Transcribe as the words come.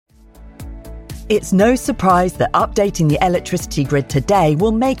It's no surprise that updating the electricity grid today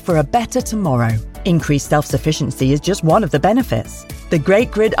will make for a better tomorrow. Increased self-sufficiency is just one of the benefits. The Great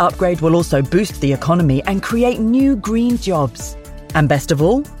Grid Upgrade will also boost the economy and create new green jobs. And best of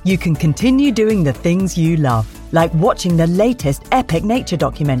all, you can continue doing the things you love, like watching the latest epic nature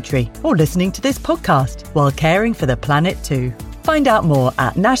documentary or listening to this podcast while caring for the planet too. Find out more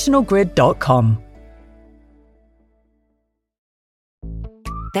at nationalgrid.com.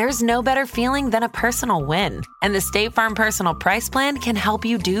 There's no better feeling than a personal win, and the State Farm Personal Price Plan can help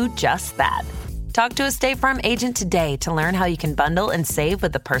you do just that. Talk to a State Farm agent today to learn how you can bundle and save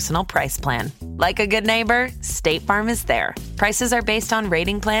with the Personal Price Plan. Like a good neighbor, State Farm is there. Prices are based on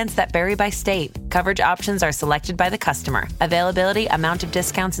rating plans that vary by state. Coverage options are selected by the customer. Availability, amount of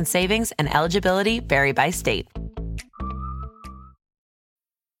discounts and savings, and eligibility vary by state.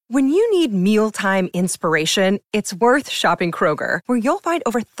 When you need mealtime inspiration, it's worth shopping Kroger, where you'll find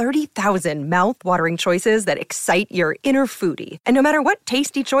over 30,000 mouth-watering choices that excite your inner foodie. And no matter what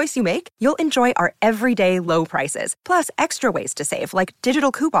tasty choice you make, you'll enjoy our everyday low prices, plus extra ways to save, like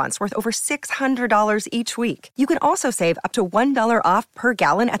digital coupons worth over $600 each week. You can also save up to $1 off per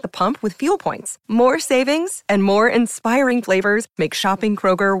gallon at the pump with fuel points. More savings and more inspiring flavors make shopping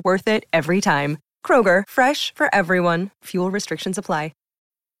Kroger worth it every time. Kroger, fresh for everyone. Fuel restrictions apply.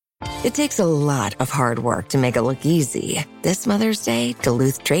 It takes a lot of hard work to make it look easy. This Mother's Day,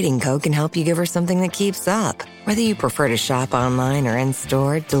 Duluth Trading Co. can help you give her something that keeps up. Whether you prefer to shop online or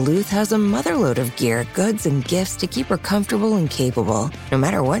in-store, Duluth has a motherload of gear, goods, and gifts to keep her comfortable and capable, no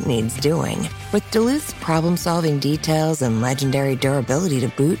matter what needs doing. With Duluth's problem-solving details and legendary durability to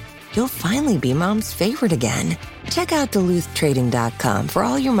boot, you'll finally be Mom's favorite again. Check out DuluthTrading.com for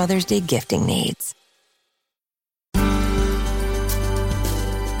all your Mother's Day gifting needs.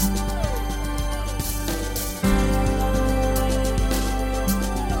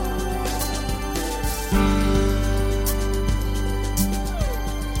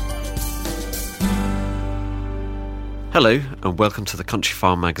 Hello and welcome to the Country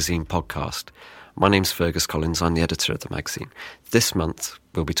Farm Magazine podcast. My name's Fergus Collins, I'm the editor of the magazine. This month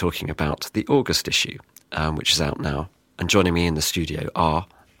we'll be talking about the August issue, which is out now. And joining me in the studio are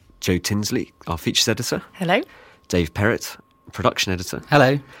Joe Tinsley, our features editor. Hello. Dave Perrett, production editor.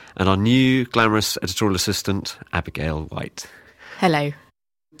 Hello. And our new glamorous editorial assistant, Abigail White. Hello.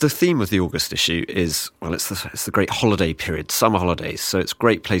 The theme of the August issue is, well, it's the great holiday period, summer holidays. So it's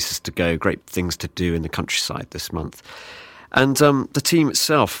great places to go, great things to do in the countryside this month. And the team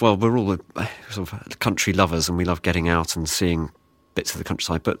itself, well, we're all sort of country lovers and we love getting out and seeing bits of the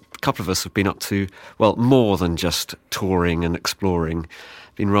countryside. But a couple of us have been up to, well, more than just touring and exploring,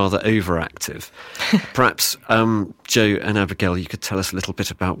 been rather overactive. Perhaps, Joe and Abigail, you could tell us a little bit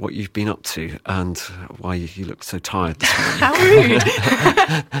about what you've been up to and why you look so tired this morning. How rude.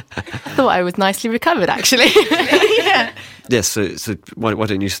 I thought I was nicely recovered, actually. Yeah. Yes, so why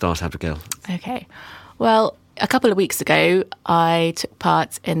don't you start, Abigail? Okay. Well, a couple of weeks ago, I took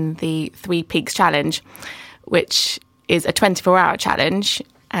part in the 3 Peaks Challenge, which is a 24-hour challenge,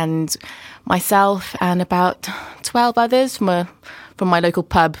 and myself and about 12 others from my local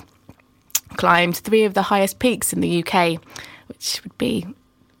pub climbed 3 of the highest peaks in the UK, which would be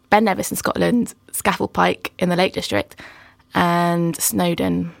Ben Nevis in Scotland, Scafell Pike in the Lake District, and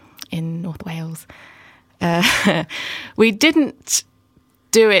Snowdon in North Wales. We didn't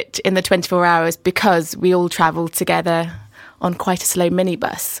do it in the 24 hours because we all travelled together on quite a slow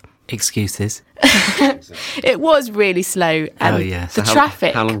minibus. Excuses. It was really slow. And yes. The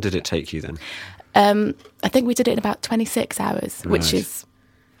traffic. How long did it take you then? I think we did it in about 26 hours, right. which is...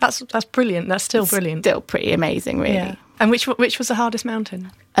 That's brilliant. That's still brilliant. Still pretty amazing, really. Yeah. And which was the hardest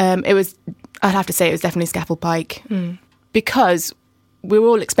mountain? It was, I'd have to say it was definitely Scafell Pike. Because we were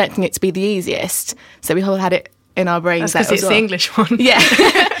all expecting it to be the easiest. So we all had it in our brains. That's because it's the English one. Yeah.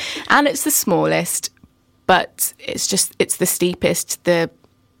 And it's the smallest, but it's the steepest,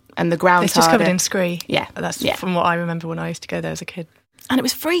 and the ground's It's just harder. covered in scree. Yeah. That's from what I remember when I used to go there as a kid. And it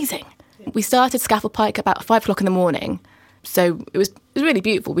was freezing. We started Scafell Pike about 5 o'clock in the morning. So it was really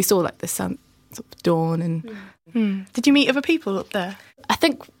beautiful. We saw like the sun sort of dawn and... Did you meet other people up there? I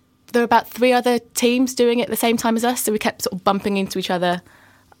think there were about 3 other teams doing it at the same time as us. So we kept sort of bumping into each other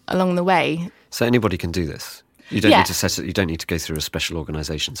along the way. So anybody can do this? You don't need to set it. You don't need to go through a special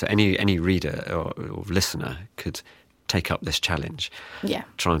organisation. So any reader or listener could take up this challenge. Yeah.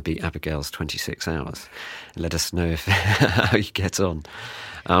 Try and beat Abigail's 26 hours. Let us know how you get on.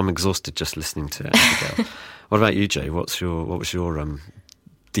 I'm exhausted just listening to Abigail. What about you, Joe? What was your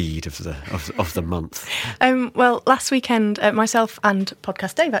deed of the month? Well, last weekend, myself and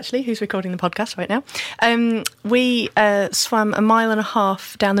podcast Dave, actually, who's recording the podcast right now, we swam 1.5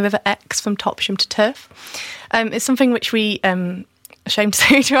 miles down the River Exe from Topsham to Turf. It's something which we, ashamed to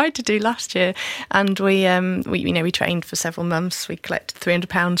say, we tried to do last year, and we trained for several months. We collected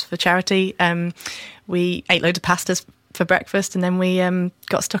 £300 for charity. We ate loads of pastas for breakfast, and then we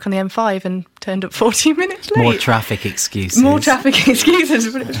got stuck on the M5 and turned up 40 minutes late. More traffic excuses,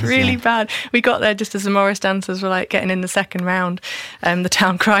 but it was really bad. We got there just as the Morris dancers were like getting in the second round. The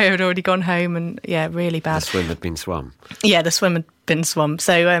town crier had already gone home, and really bad. The swim had been swum. Yeah, the swim had been swum.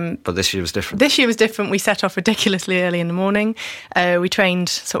 So, but this year was different. This year was different. We set off ridiculously early in the morning. We trained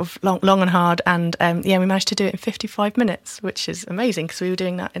sort of long and hard, and we managed to do it in 55 minutes, which is amazing because we were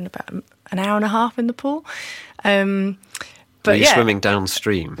doing that in about an hour and a half in the pool. Were you swimming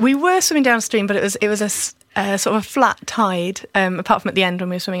downstream? We were swimming downstream, but it was a sort of a flat tide, apart from at the end when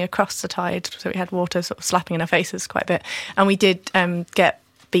we were swimming across the tide, so we had water sort of slapping in our faces quite a bit. And we did get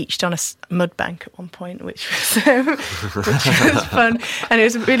beached on a mud bank at one point, which was fun, and it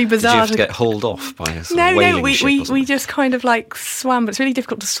was really bizarre. Did you have to get hauled off by a sort of whaling ship? We just kind of like swam, but it's really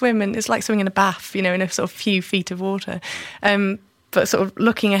difficult to swim, and it's like swimming in a bath, in a sort of few feet of water. But sort of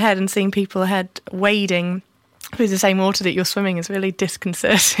looking ahead and seeing people ahead wading through the same water that you're swimming is really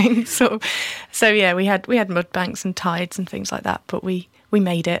disconcerting. So we had mud banks and tides and things like that, but we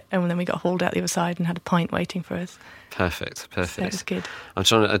made it, and then we got hauled out the other side and had a pint waiting for us. Perfect. So it was good. I'm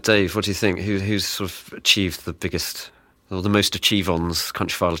trying to, Dave, what do you think? Who's sort of achieved the biggest, or the most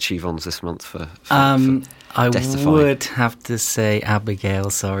Countryfile achieve-ons this month for I Death-defying? would have to say Abigail,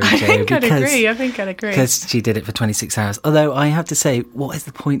 sorry, Joe. I think I'd agree. Because she did it for 26 hours. Although I have to say, what is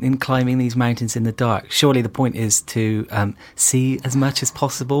the point in climbing these mountains in the dark? Surely the point is to see as much as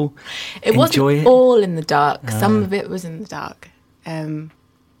possible, enjoy wasn't all in the dark. Some of it was in the dark.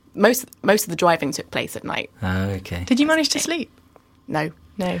 Most of the driving took place at night. Oh, okay. Did you manage to sleep? No.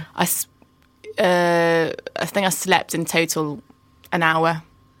 I think I slept in total an hour,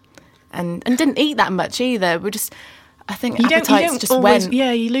 and didn't eat that much either. I think appetites just always, went.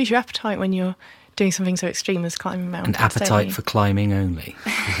 Yeah, you lose your appetite when you're doing something so extreme as climbing mountains. An appetite for climbing only.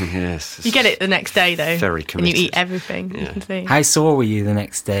 Yes. You get it the next day though. Very committed. And you eat everything. Yeah. You can see. How sore were you the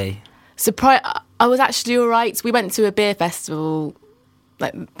next day? I was actually all right. We went to a beer festival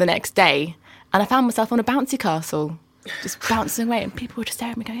like the next day, and I found myself on a bouncy castle, just bouncing away, and people were just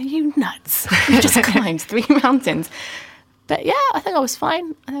staring at me going, "Are you nuts? You just climbed 3 mountains." But yeah, I think I was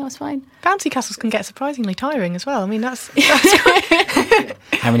fine. Bouncy castles can get surprisingly tiring as well. I mean, that's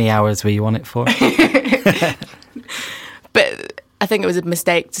How many hours were you on it for? But I think it was a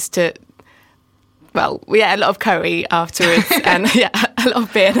mistake just to. Well, we had a lot of curry afterwards, and a lot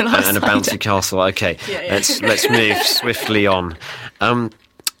of beer and a bouncy castle. Okay, let's move swiftly on.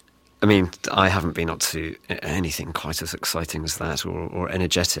 I mean, I haven't been up to anything quite as exciting as that or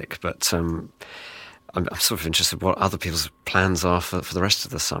energetic, but I'm sort of interested what other people's plans are for the rest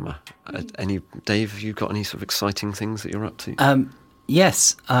of the summer. Dave, have you got any sort of exciting things that you're up to?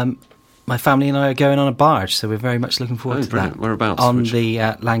 Yes. My family and I are going on a barge, so we're very much looking forward to brilliant. that. Whereabouts? On the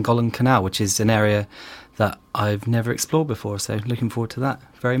Llangollen Canal, which is an area that I've never explored before, so looking forward to that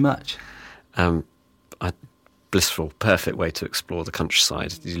very much. Blissful, perfect way to explore the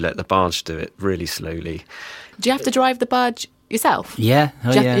countryside. You let the barge do it really slowly. Do you have to drive the barge yourself? Yeah.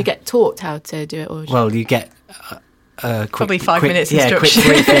 You get taught how to do it? Or you get... probably 5 minutes instruction.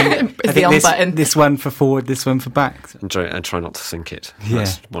 Quick briefing. It's the on button. This one for forward, this one for back. And try not to sink it. Yeah.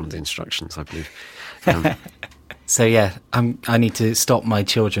 That's one of the instructions, I believe. So I need to stop my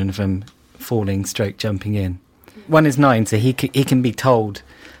children from falling, jumping in. One is 9, so he can be told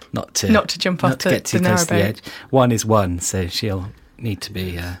not to jump off to get too close to the edge. One is 1, so she'll need to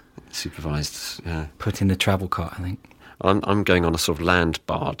be supervised. Yeah. Put in the travel cart, I think. I'm going on a sort of land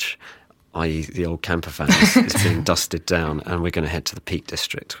barge, i.e. the old camper van is being dusted down, and we're going to head to the Peak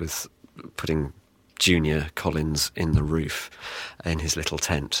District with putting Junior Collins in the roof in his little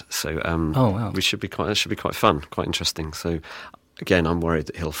tent. So wow. It should be quite fun, quite interesting. So again, I'm worried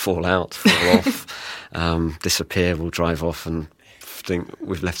that he'll fall off, disappear, we'll drive off and think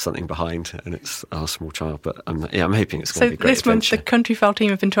we've left something behind and it's our small child. But I'm hoping it's going to be a great adventure. So this month the Countryfile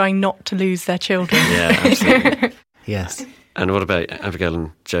team have been trying not to lose their children. Yeah, absolutely. Yes. And what about Abigail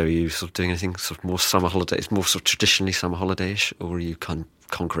and Joe? Are you sort of doing anything sort of more summer holidays, more sort of traditionally summer holiday-ish, or are you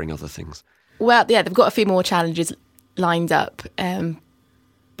conquering other things? Well, yeah, they've got a few more challenges lined up.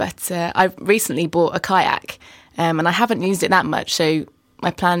 But I recently bought a kayak, and I haven't used it that much. So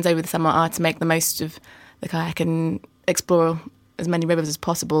my plans over the summer are to make the most of the kayak and explore as many rivers as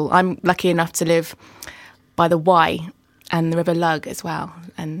possible. I'm lucky enough to live by the Wye, and the River Lug as well.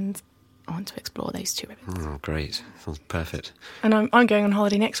 And I want to explore those two rivers. Oh, great. Sounds perfect. And I'm going on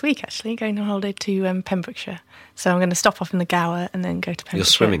holiday next week, actually, going on holiday to Pembrokeshire. So I'm going to stop off in the Gower and then go to Pembrokeshire. You're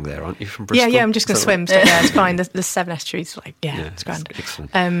swimming there, aren't you, from Bristol? Yeah, I'm just going to swim. So yeah, it's fine. The 7 estuaries, it's grand.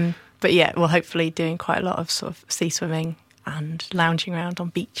 Excellent. But yeah, we'll hopefully doing quite a lot of sort of sea swimming and lounging around on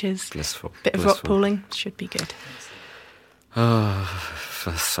beaches. Blissful. Bit of rock pooling. Should be good. Oh,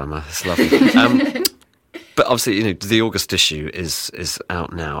 for summer. It's lovely. But obviously, the August issue is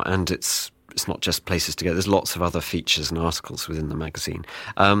out now, and it's not just places to go. There's lots of other features and articles within the magazine.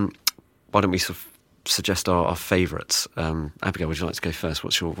 Why don't we sort of suggest our favourites? Abigail, would you like to go first?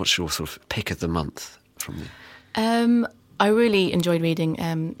 What's your sort of pick of the month from you? I really enjoyed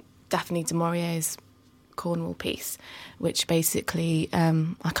reading Daphne du Maurier's Cornwall piece, which basically I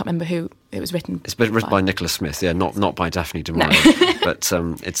can't remember who it was written. It's written by Nicholas Smith, not by Daphne du Maurier, but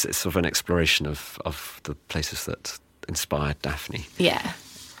it's sort of an exploration of the places that inspired Daphne. Yeah,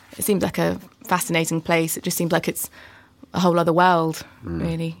 it seems like a fascinating place. It just seems like it's a whole other world,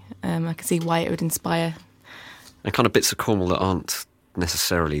 really. I can see why it would inspire. And kind of bits of Cornwall that aren't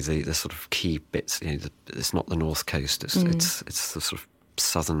necessarily the sort of key bits. It's not the north coast. It's the sort of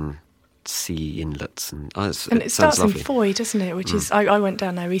southern sea inlets, and it starts lovely. in Foy, doesn't it? Which is I went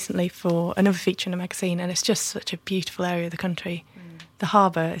down there recently for another feature in a magazine, and it's just such a beautiful area of the country. The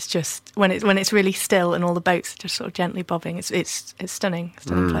harbour is just when it's really still and all the boats are just sort of gently bobbing. It's stunning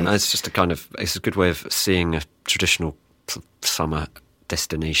place. It's just it's a good way of seeing a traditional sort of summer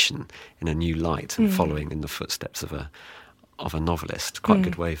destination in a new light and following in the footsteps of a novelist. Quite a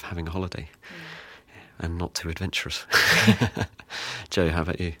good way of having a holiday. And not too adventurous. Jo, how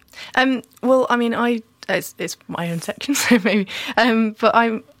about you? Well, I mean, it's my own section, so maybe. But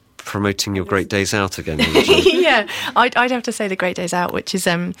I'm promoting your Great Days Out again. Yeah, I'd have to say the Great Days Out, which is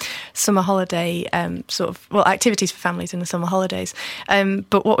summer holiday activities for families in the summer holidays.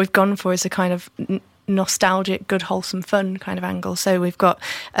 But what we've gone for is a kind of nostalgic, good, wholesome fun kind of angle. So we've got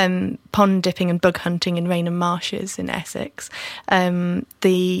pond dipping and bug hunting in Rainham Marshes in Essex. Jo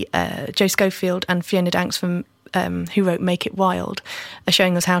Schofield and Fiona Danks from who wrote Make It Wild are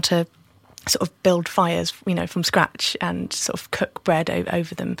showing us how to sort of build fires, from scratch and sort of cook bread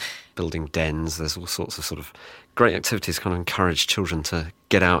over them. Building dens, there's all sorts of sort of great activities kind of encourage children to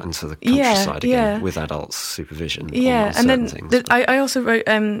get out into the countryside again with adults' supervision. Yeah, on and certain then things. I also wrote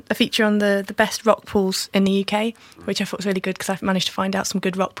a feature on the best rock pools in the UK, which I thought was really good because I've managed to find out some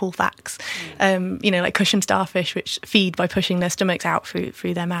good rock pool facts. Like cushion starfish, which feed by pushing their stomachs out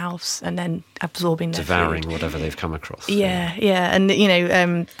through their mouths and then absorbing their devouring food. whatever they've come across. Yeah. And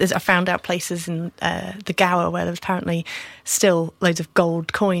I found out places in the Gower where there's apparently still loads of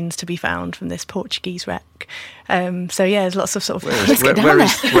gold coins to be found from this Portuguese wreck. There's lots of sort of. Where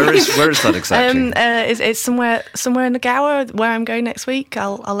is that exactly? It's somewhere in the Gower where I'm going next week.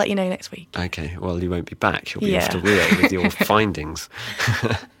 I'll let you know next week. Okay. Well, you won't be back. You'll be off to Rio with your findings.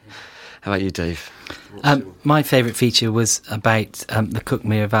 How about you, Dave? My favourite feature was about the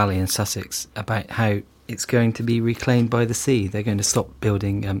Cuckmere Valley in Sussex, about how it's going to be reclaimed by the sea. They're going to stop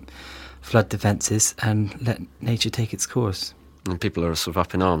building flood defences and let nature take its course. And people are sort of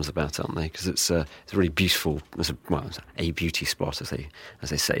up in arms about it, aren't they? Because it's a really beautiful, it's a beauty spot, as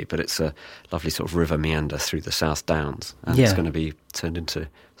they say, but it's a lovely sort of river meander through the South Downs, and it's going to be turned into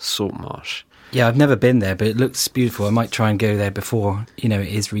salt marsh. Yeah, I've never been there, but it looks beautiful. I might try and go there before, it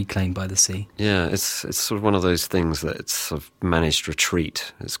is reclaimed by the sea. Yeah, it's sort of one of those things that it's sort of managed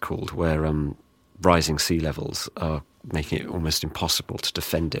retreat, it's called, where rising sea levels are making it almost impossible to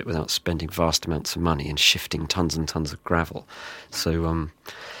defend it without spending vast amounts of money and shifting tons and tons of gravel. So,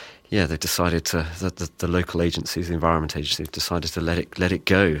 they decided to, the local agencies, the environment agencies, decided to let it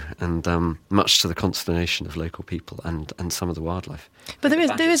go, and much to the consternation of local people and some of the wildlife. But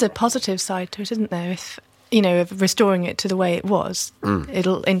there is a positive side to it, isn't there? If of restoring it to the way it was,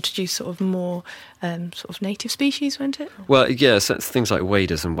 it'll introduce sort of more sort of native species, won't it? Well, yeah, so things like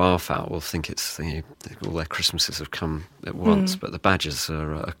waders and wildfowl will think it's all their Christmases have come at once, but the badgers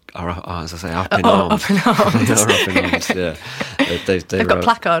are as I say, up in arms. Up in arms. They're up in arms. Yeah, they've got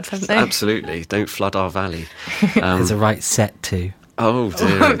placards, haven't they? Absolutely, don't flood our valley. There's a right set too. Oh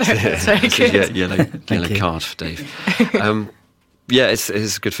dear, that's very good. Yellow card for Dave. Yeah, it's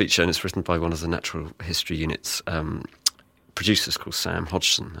a good feature, and it's written by one of the Natural History Unit's producers called Sam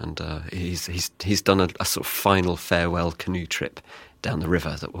Hodgson, and he's done a sort of final farewell canoe trip down the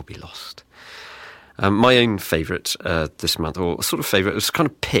river that will be lost. My own favourite this month, or sort of favourite, it was kind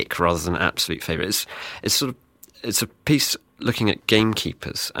of pick rather than absolute favourite. It's a piece looking at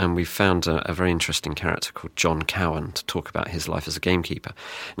gamekeepers, and we found a very interesting character called John Cowan to talk about his life as a gamekeeper.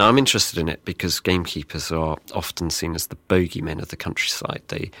 Now, I'm interested in it because gamekeepers are often seen as the bogeymen of the countryside.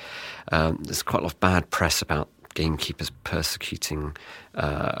 There's quite a lot of bad press about gamekeepers persecuting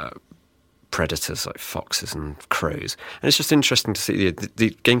predators like foxes and crows. And it's just interesting to see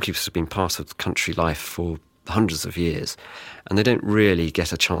the gamekeepers have been part of country life for hundreds of years, and they don't really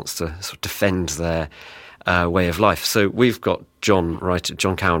get a chance to sort of defend their way of life. So we've got John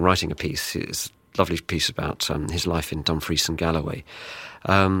Cowan writing a piece. It's a lovely piece about his life in Dumfries and Galloway.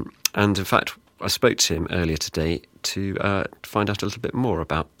 And in fact, I spoke to him earlier today to find out a little bit more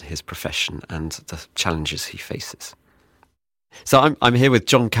about his profession and the challenges he faces. So I'm here with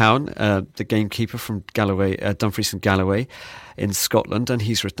John Cowan, the gamekeeper from Galloway, Dumfries and Galloway in Scotland, and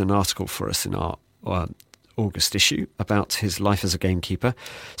he's written an article for us in our August issue about his life as a gamekeeper.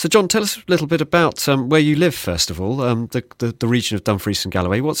 So, John, tell us a little bit about where you live, first of all, the region of Dumfries and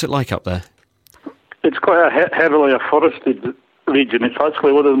Galloway. What's it like up there? It's quite a heavily forested region. It's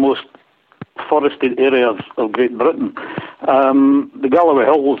actually one of the most forested areas of Great Britain. The Galloway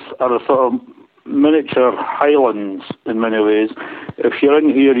Hills are a sort of miniature highlands in many ways. If you're in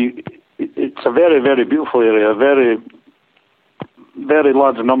here, it's a very, very beautiful area, a very, very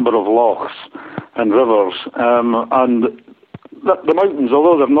large number of lochs and rivers. And the mountains,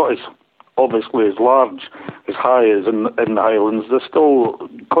 although they're not as obviously as large, as high as in the Highlands, they're still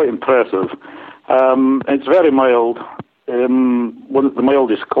quite impressive. It's very mild, one of the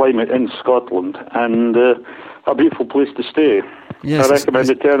mildest climate in Scotland, and a beautiful place to stay. Yes, I recommend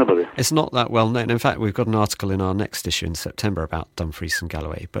it to anybody. It's not that well known. In fact, we've got an article in our next issue in September about Dumfries and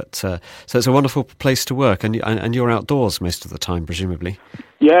Galloway. But so it's a wonderful place to work, and you're outdoors most of the time, presumably.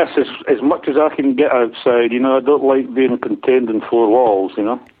 Yes, as much as I can get outside. I don't like being contained in four walls.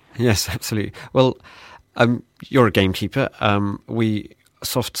 Yes, absolutely. Well, you're a gamekeeper. We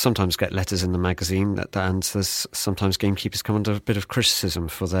sometimes get letters in the magazine and there's sometimes gamekeepers come under a bit of criticism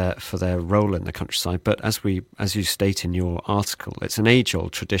for their role in the countryside. But as you state in your article, it's an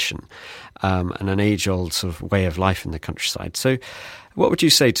age-old tradition and an age-old sort of way of life in the countryside. So what would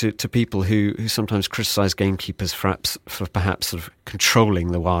you say to people who sometimes criticise gamekeepers for perhaps sort of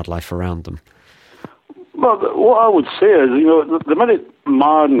controlling the wildlife around them? Well, what I would say is, the minute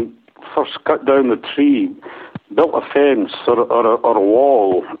man first cut down the tree, built a fence or a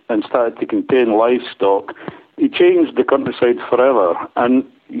wall and started to contain livestock, he changed the countryside forever. And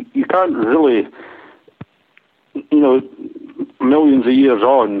you can't really, millions of years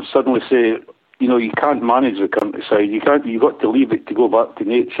on, suddenly say, you can't manage the countryside. You've got to leave it to go back to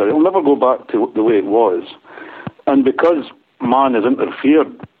nature. It'll never go back to the way it was. And because man has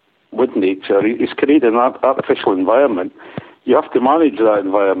interfered with nature, he's created an artificial environment. You have to manage that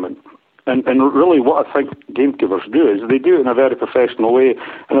environment. And really what I think gamekeepers do is they do it in a very professional way,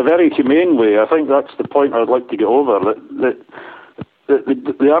 in a very humane way. I think that's the point I'd like to get over, that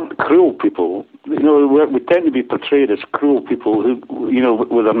they aren't cruel people. We tend to be portrayed as cruel people who,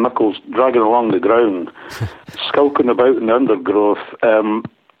 with their knuckles dragging along the ground, skulking about in the undergrowth,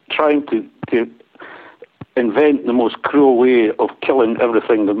 trying to invent the most cruel way of killing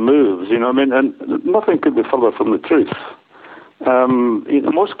everything that moves, and nothing could be further from the truth.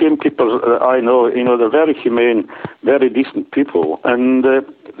 Most gamekeepers that I know, they're very humane, very decent people, and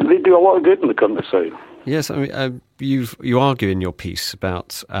they do a lot of good in the countryside. Yes, I mean, you argue in your piece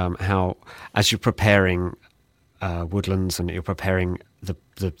about how, as you're preparing woodlands and you're preparing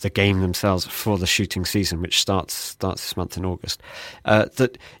the game themselves for the shooting season, which starts this month in August,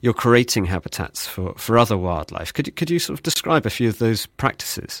 that you're creating habitats for other wildlife. Could you sort of describe a few of those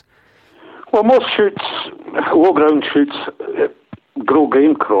practices? Well, most shoots, low-ground shoots, grow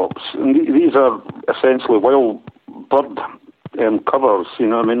game crops. And these are essentially wild bird covers,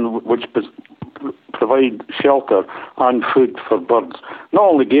 which provide shelter and food for birds. Not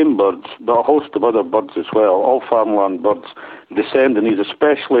only game birds, but a host of other birds as well. All farmland birds descend in these,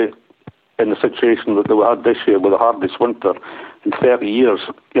 especially in the situation that we had this year with the hardest winter in 30 years.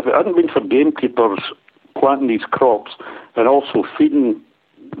 If it hadn't been for gamekeepers planting these crops and also feeding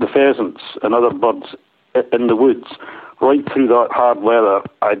the pheasants and other birds in the woods right through that hard weather,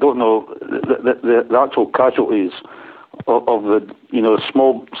 I don't know, the actual casualties of the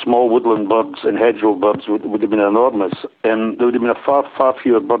small woodland birds and hedgerow birds would have been enormous, and there would have been far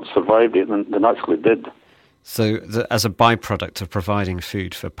fewer birds survived it than actually did. So, as a byproduct of providing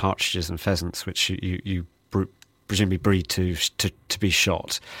food for partridges and pheasants, which you presumably breed to be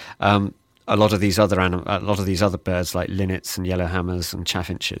shot, a lot of these other birds like linnets and yellowhammers and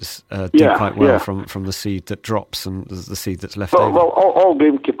chaffinches do quite well from the seed that drops and the seed that's left over. Well, all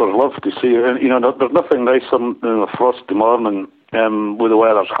gamekeepers love to see it. You know, there's nothing nicer than a frosty morning with the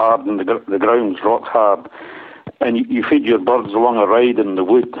weather's hard and the ground's rock hard, and you feed your birds along a ride in the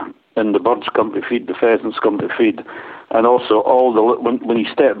wood, and the birds come to feed, the pheasants come to feed, and also when you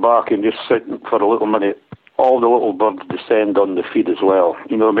step back and just sit for a little minute, all the little birds descend on the feed as well.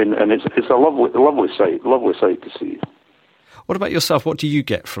 You know what I mean? And it's a lovely sight to see. What about yourself? What do you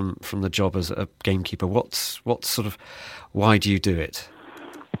get from the job as a gamekeeper? Why do you do it?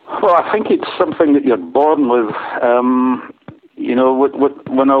 Well, I think it's something that you're born with. You know,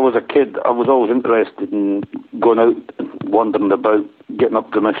 when I was a kid, I was always interested in going out and wandering about, getting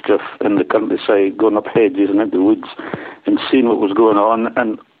up to mischief in the countryside, going up hedges and into woods and seeing what was going on.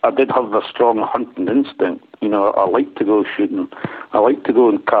 And I did have a strong hunting instinct. You know, I like to go shooting. I like to go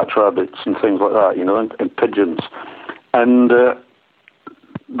and catch rabbits and things like that, you know, and pigeons. And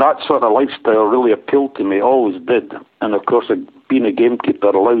that sort of lifestyle really appealed to me, always did. And of course, being a gamekeeper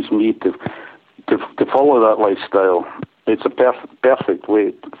allows me to follow that lifestyle. It's a perfect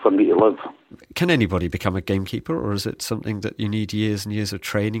way for me to live. Can anybody become a gamekeeper, or is it something that you need years and years of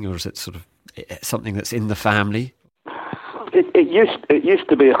training, or is it sort of something that's in the family? It used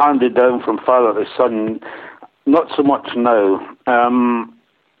to be handed down from father to son. Not so much now.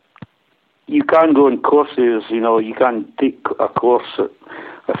 You can go in courses. You know, you can take a course, a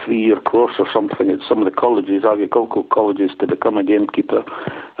 3-year course or something at some of the colleges, agricultural colleges, to become a gamekeeper.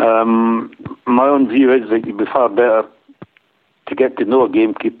 My own view is that you'd be far better to get to know a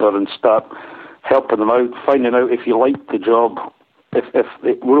gamekeeper and start helping them out, finding out if you liked the job, if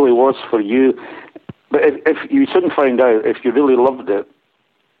it really was for you. But if you soon find out if you really loved it,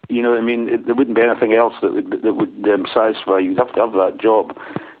 you know what I mean, there wouldn't be anything else that would satisfy you. You'd have to have that job.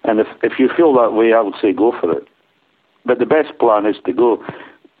 And if you feel that way, I would say go for it. But the best plan is to go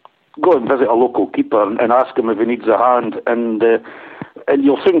and visit a local keeper and ask him if he needs a hand, and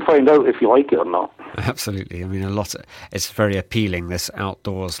you'll soon find out if you like it or not. Absolutely. I mean, it's very appealing, this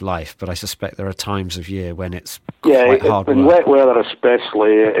outdoors life, but I suspect there are times of year when it's quite hard work. In wet weather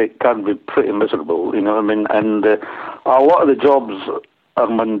especially, it can be pretty miserable, you know what I mean? And a lot of the jobs are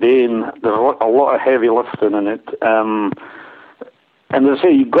mundane. There's a lot of heavy lifting in it. And as I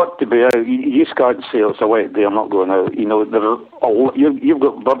say, you've got to be out. You just can't say it's a wet day, I'm not going out. You know, you've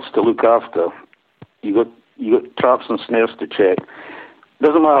got birds to look after. You got traps and snares to check.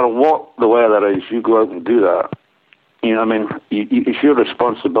 Doesn't matter what the weather is, you go out and do that. You know what I mean? It's your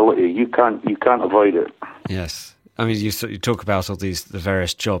responsibility. You can't avoid it. Yes. I mean, you talk about all the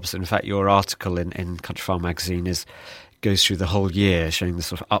various jobs. In fact, your article in Country Farm magazine goes through the whole year, showing the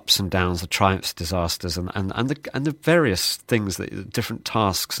sort of ups and downs, the triumphs, disasters, and the various things, the different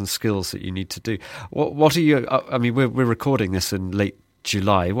tasks and skills that you need to do. What are you? I mean, we're recording this in late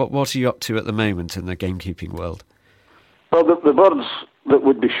July. What are you up to at the moment in the gamekeeping world? Well, the birds that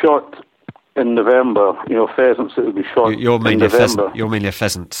would be shot in November, you know, pheasants that would be shot in November. You're mainly a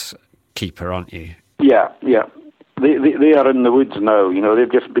pheasant keeper, aren't you? Yeah. They are in the woods now. You know,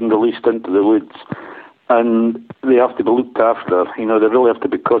 they've just been released into the woods, and they have to be looked after. You know, they really have to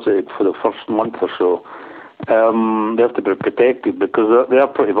be cosseted for the first month or so. They have to be protected because they are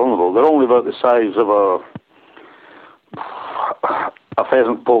pretty vulnerable. They're only about the size of a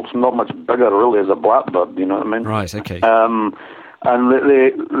pheasant poult's not much bigger really as a blackbird, you know what I mean? Right, okay. And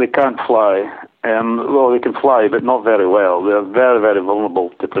they can't fly. Well, they can fly, but not very well. They're very, very vulnerable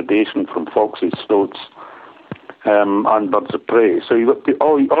to predation from foxes, stoats, and birds of prey. So you got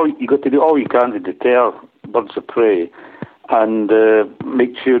to do all you can to deter birds of prey and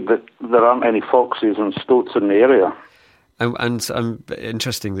make sure that there aren't any foxes and stoats in the area. And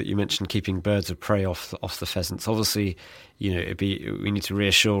interesting that you mentioned keeping birds of prey off the pheasants. Obviously, you know, we need to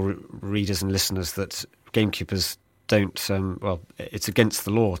reassure readers and listeners that gamekeepers don't. It's against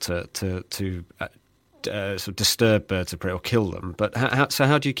the law to sort of disturb birds of prey or kill them. But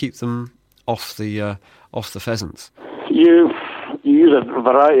how do you keep them off the pheasants? You use a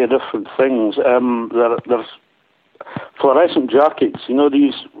variety of different things. There's fluorescent jackets, you know,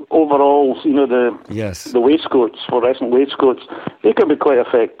 these overalls, you know, the waistcoats, fluorescent waistcoats, they can be quite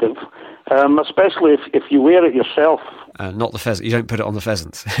effective, especially if you wear it yourself. Not the pheasant. You don't put it on the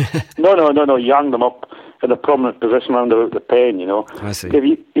pheasants. No. You hang them up in a prominent position around about the pen, you know. I see.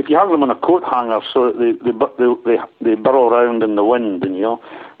 If you hang them on a coat hanger so that they burrow around in the wind, and you know,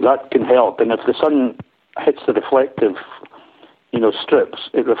 that can help. And if the sun hits the reflective strips,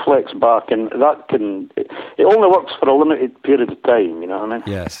 it reflects back, and that it only works for a limited period of time, you know what I mean?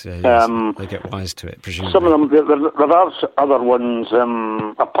 Yes. They get wise to it, presumably. Some of them, there are other ones,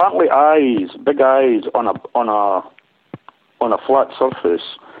 apparently big eyes on a flat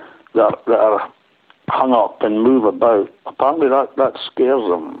surface that are hung up and move about. Apparently that scares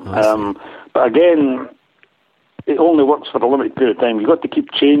them. But again, it only works for a limited period of time. You've got to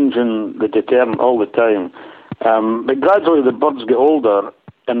keep changing the deterrent all the time. But gradually the birds get older,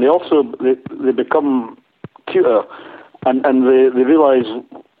 and they become cuter, and they realise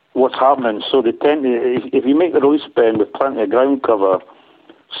what's happening. So they tend to, if you make the release pen with plenty of ground cover,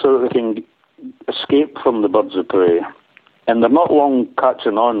 so that they can escape from the birds of prey, and they're not long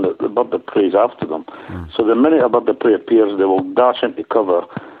catching on that the bird of prey is after them. So the minute a bird of prey appears, they will dash into cover,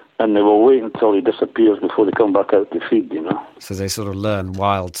 and they will wait until he disappears before they come back out to feed, So they sort of learn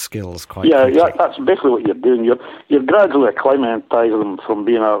wild skills quite quickly. Yeah, that's basically what you're doing. You're gradually acclimatising them from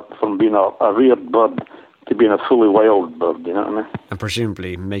being a reared bird to being a fully wild bird, you know what I mean? And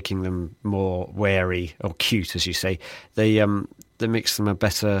presumably making them more wary or cute, as you say, they makes them a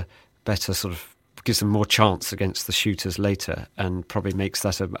better sort of, gives them more chance against the shooters later, and probably makes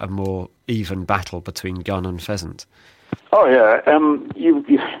that a more even battle between gun and pheasant. Oh yeah,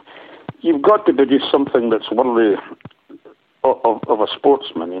 you've got to produce something that's worthy of a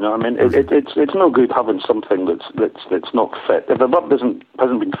sportsman. You know, I mean, it's no good having something that's not fit. If a bird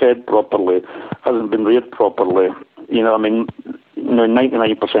hasn't been fed properly, hasn't been reared properly, you know, I mean,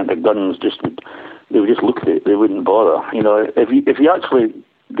 99% of guns they would just look at it, they wouldn't bother. You know, if you actually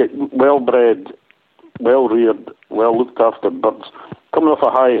get well-bred, well-reared, well-looked after birds coming off a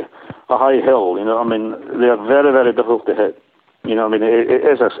high hill, you know, I mean, they are very, very difficult to hit. You know, I mean, it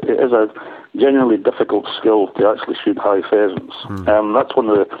is a genuinely difficult skill to actually shoot high pheasants. That's one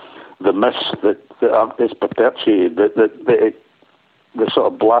of the myths that is perpetuated, that they're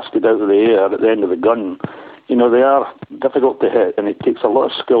sort of blasted out of the air at the end of the gun. You know, they are difficult to hit, and it takes a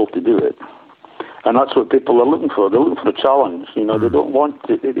lot of skill to do it. And that's what people are looking for. They're looking for a challenge. You know, they don't want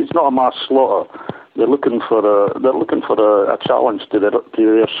it's not a mass slaughter. They're looking for a challenge to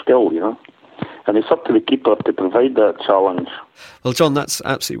their skill. You know. And it's up to the keeper to provide that challenge. Well, John, that's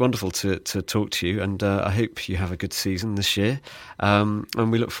absolutely wonderful to talk to you, and I hope you have a good season this year.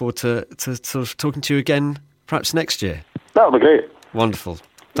 And we look forward to sort of talking to you again, perhaps next year. That'll be great. Wonderful.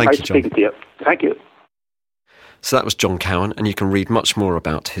 Thank you, John. Nice speaking to you. Thank you. So that was John Cowan, and you can read much more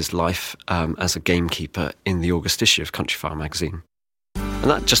about his life as a gamekeeper in the August issue of Countryfile magazine. And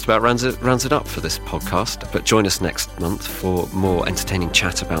that just about rounds it up for this podcast. But join us next month for more entertaining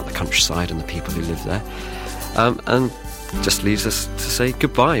chat about the countryside and the people who live there. And just leaves us to say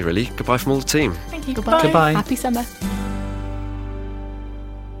goodbye, really. Goodbye from all the team. Thank you. Goodbye. Goodbye. Happy summer.